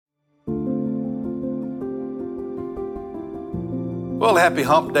Well, happy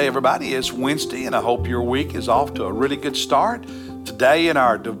hump day, everybody. It's Wednesday, and I hope your week is off to a really good start. Today in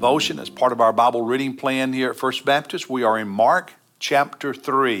our devotion, as part of our Bible reading plan here at First Baptist, we are in Mark chapter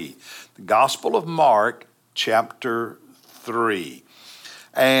 3, the Gospel of Mark chapter 3.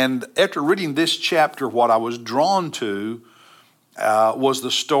 And after reading this chapter, what I was drawn to was the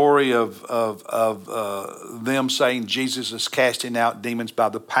story of them saying Jesus is casting out demons by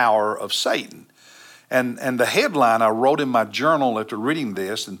the power of Satan. And the headline I wrote in my journal after reading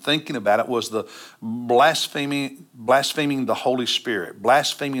this and thinking about it was the blaspheming the Holy Spirit,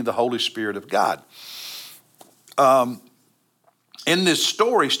 blaspheming the Holy Spirit of God. In this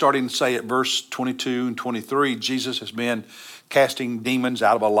story, starting say at verse 22 and 23, Jesus has been casting demons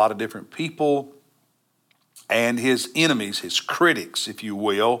out of a lot of different people, and his enemies, his critics, if you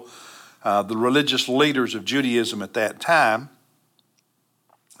will, the religious leaders of Judaism at that time,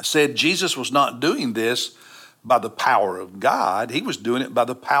 said Jesus was not doing this by the power of God. He was doing it by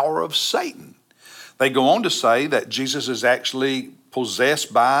the power of Satan. They go on to say that Jesus is actually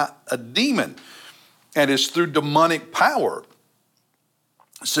possessed by a demon, and it's through demonic power,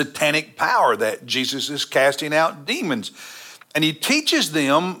 satanic power, that Jesus is casting out demons. And he teaches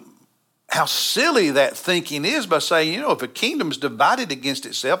them how silly that thinking is by saying, if a kingdom is divided against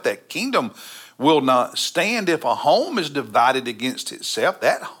itself, that kingdom will not stand. If a home is divided against itself,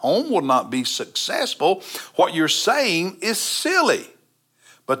 that home will not be successful. What you're saying is silly.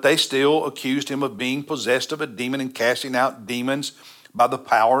 But they still accused him of being possessed of a demon and casting out demons by the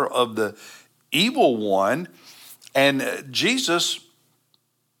power of the evil one. And Jesus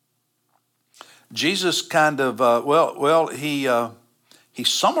kind of, he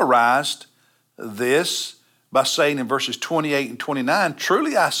summarized this by saying in verses 28 and 29,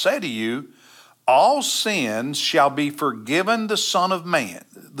 "Truly I say to you, all sins shall be forgiven the Son of Men,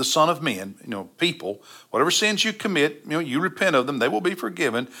 people, whatever sins you commit, you repent of them, they will be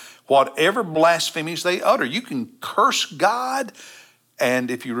forgiven. Whatever blasphemies they utter, you can curse God, and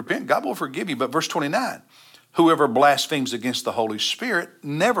if you repent, God will forgive you." But verse 29, "Whoever blasphemes against the Holy Spirit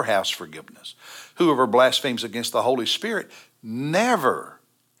never has forgiveness. Whoever blasphemes against the Holy Spirit never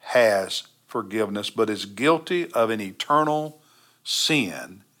has forgiveness, but is guilty of an eternal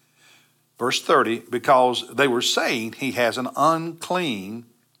sin." Verse 30, because they were saying he has an unclean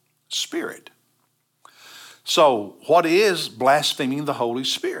spirit. So what is blaspheming the Holy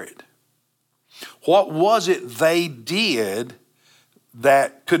Spirit? What was it they did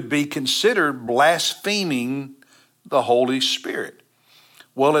that could be considered blaspheming the Holy Spirit?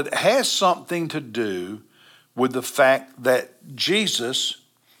 Well, it has something to do with the fact that Jesus,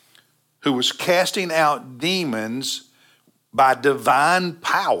 who was casting out demons by divine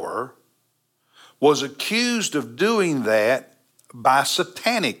power, was accused of doing that by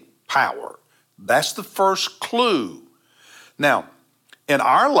satanic power. That's the first clue. Now, in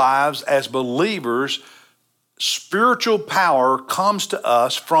our lives as believers, spiritual power comes to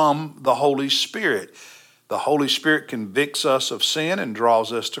us from the Holy Spirit. The Holy Spirit convicts us of sin and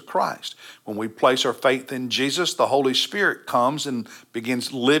draws us to Christ. When we place our faith in Jesus, the Holy Spirit comes and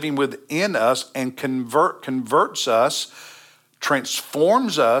begins living within us and converts us,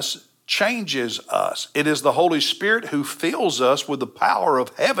 transforms us, changes us. It is the Holy Spirit who fills us with the power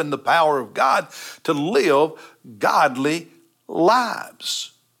of heaven, the power of God, to live godly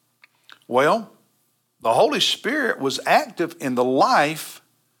lives. Well, the Holy Spirit was active in the life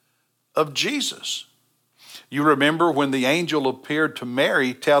of Jesus. You remember when the angel appeared to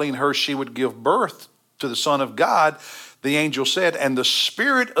Mary, telling her she would give birth to the Son of God, the angel said, "And the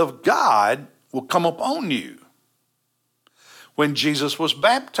Spirit of God will come upon you." When Jesus was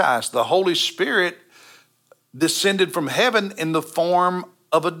baptized, the Holy Spirit descended from heaven in the form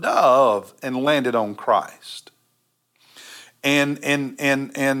of a dove and landed on Christ. And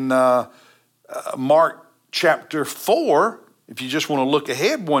in Mark chapter 4, if you just want to look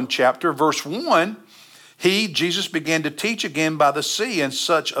ahead one chapter, verse 1, Jesus began to teach again by the sea, and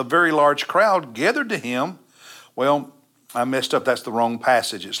such a very large crowd gathered to him. Well, I messed up. That's the wrong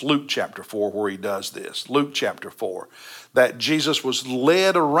passage. It's Luke chapter 4 where he does this. Luke chapter 4. That Jesus was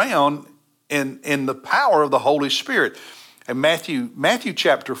led around in the power of the Holy Spirit. And Matthew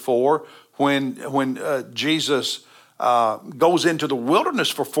chapter 4, when Jesus goes into the wilderness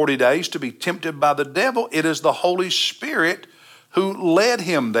for 40 days to be tempted by the devil, it is the Holy Spirit who led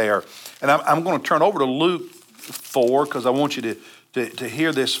him there. And I'm going to turn over to Luke 4 because I want you to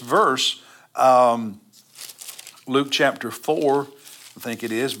hear this verse. Luke chapter 4, I think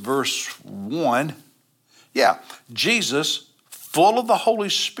it is, verse 1. Yeah, Jesus, full of the Holy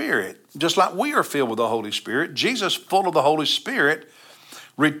Spirit, just like we are filled with the Holy Spirit, Jesus, full of the Holy Spirit,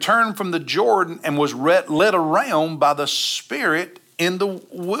 returned from the Jordan and was led around by the Spirit in the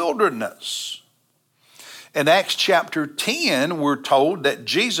wilderness. In Acts chapter 10, we're told that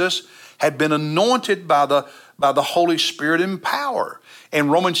Jesus had been anointed by the Holy Spirit in power. In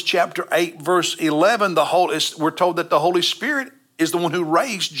Romans chapter 8, verse 11, we're told that the Holy Spirit is the one who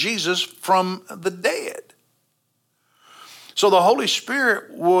raised Jesus from the dead. So the Holy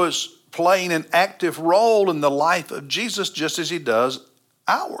Spirit was playing an active role in the life of Jesus just as he does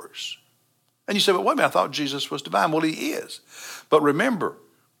ours. And you say, but wait a minute, I thought Jesus was divine. Well, he is. But remember,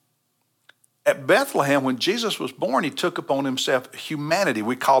 at Bethlehem, when Jesus was born, he took upon himself humanity.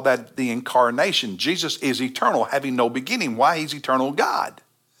 We call that the incarnation. Jesus is eternal, having no beginning. Why? He's eternal God.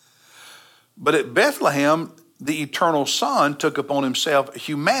 But at Bethlehem, the eternal Son took upon himself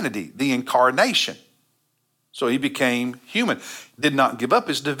humanity, the incarnation. So he became human. Did not give up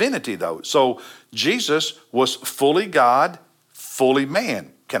his divinity, though. So Jesus was fully God, fully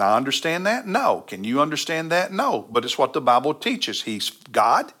man. Can I understand that? No. Can you understand that? No. But it's what the Bible teaches. He's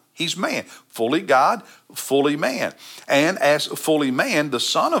God, he's man. Fully God, fully man. And as fully man, the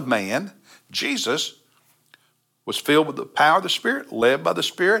Son of Man, Jesus, was filled with the power of the Spirit, led by the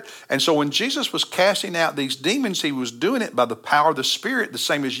Spirit. And so when Jesus was casting out these demons, he was doing it by the power of the Spirit, the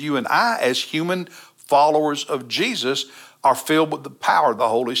same as you and I, as human followers of Jesus, are filled with the power of the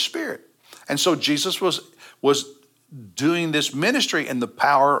Holy Spirit. And so Jesus was doing this ministry in the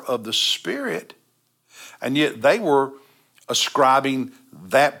power of the Spirit, and yet they were ascribing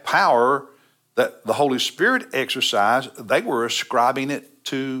that power that the Holy Spirit exercised, they were ascribing it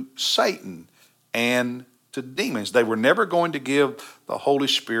to Satan and to demons. They were never going to give the Holy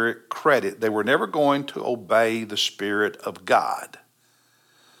Spirit credit. They were never going to obey the Spirit of God.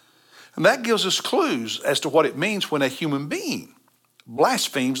 And that gives us clues as to what it means when a human being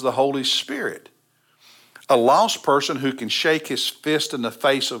blasphemes the Holy Spirit. A lost person who can shake his fist in the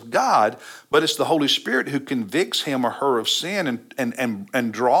face of God, but it's the Holy Spirit who convicts him or her of sin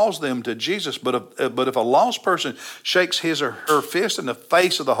and draws them to Jesus. But if a lost person shakes his or her fist in the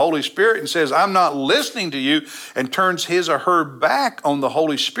face of the Holy Spirit and says, I'm not listening to you, and turns his or her back on the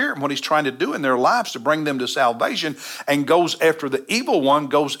Holy Spirit and what he's trying to do in their lives to bring them to salvation, and goes after the evil one,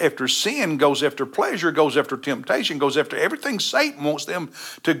 goes after sin, goes after pleasure, goes after temptation, goes after everything Satan wants them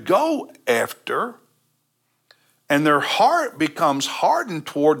to go after, and their heart becomes hardened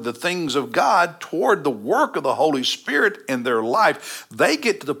toward the things of God, toward the work of the Holy Spirit in their life, they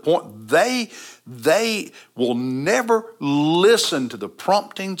get to the point they will never listen to the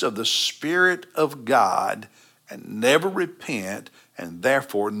promptings of the Spirit of God and never repent, and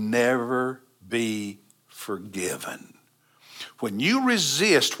therefore never be forgiven. When you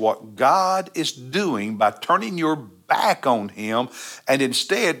resist what God is doing by turning your back on him and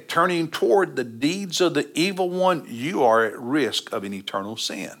instead turning toward the deeds of the evil one, you are at risk of an eternal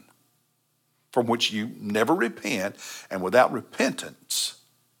sin from which you never repent, and without repentance,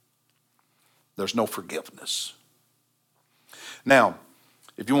 there's no forgiveness. Now,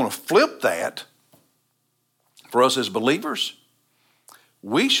 if you want to flip that, for us as believers,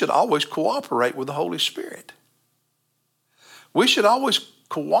 we should always cooperate with the Holy Spirit. We should always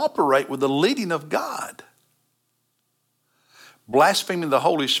cooperate with the leading of God. Blaspheming the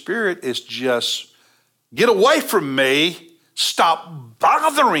Holy Spirit is just, get away from me, stop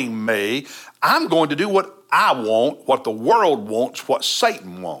bothering me. I'm going to do what I want, what the world wants, what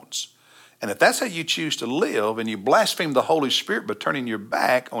Satan wants. And if that's how you choose to live, and you blaspheme the Holy Spirit by turning your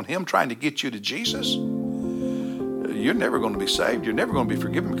back on him trying to get you to Jesus, you're never going to be saved. You're never going to be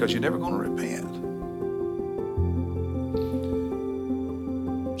forgiven, because you're never going to repent.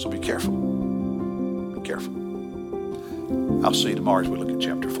 So be careful. Be careful. I'll see you tomorrow as we look at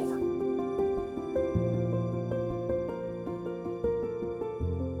chapter 4.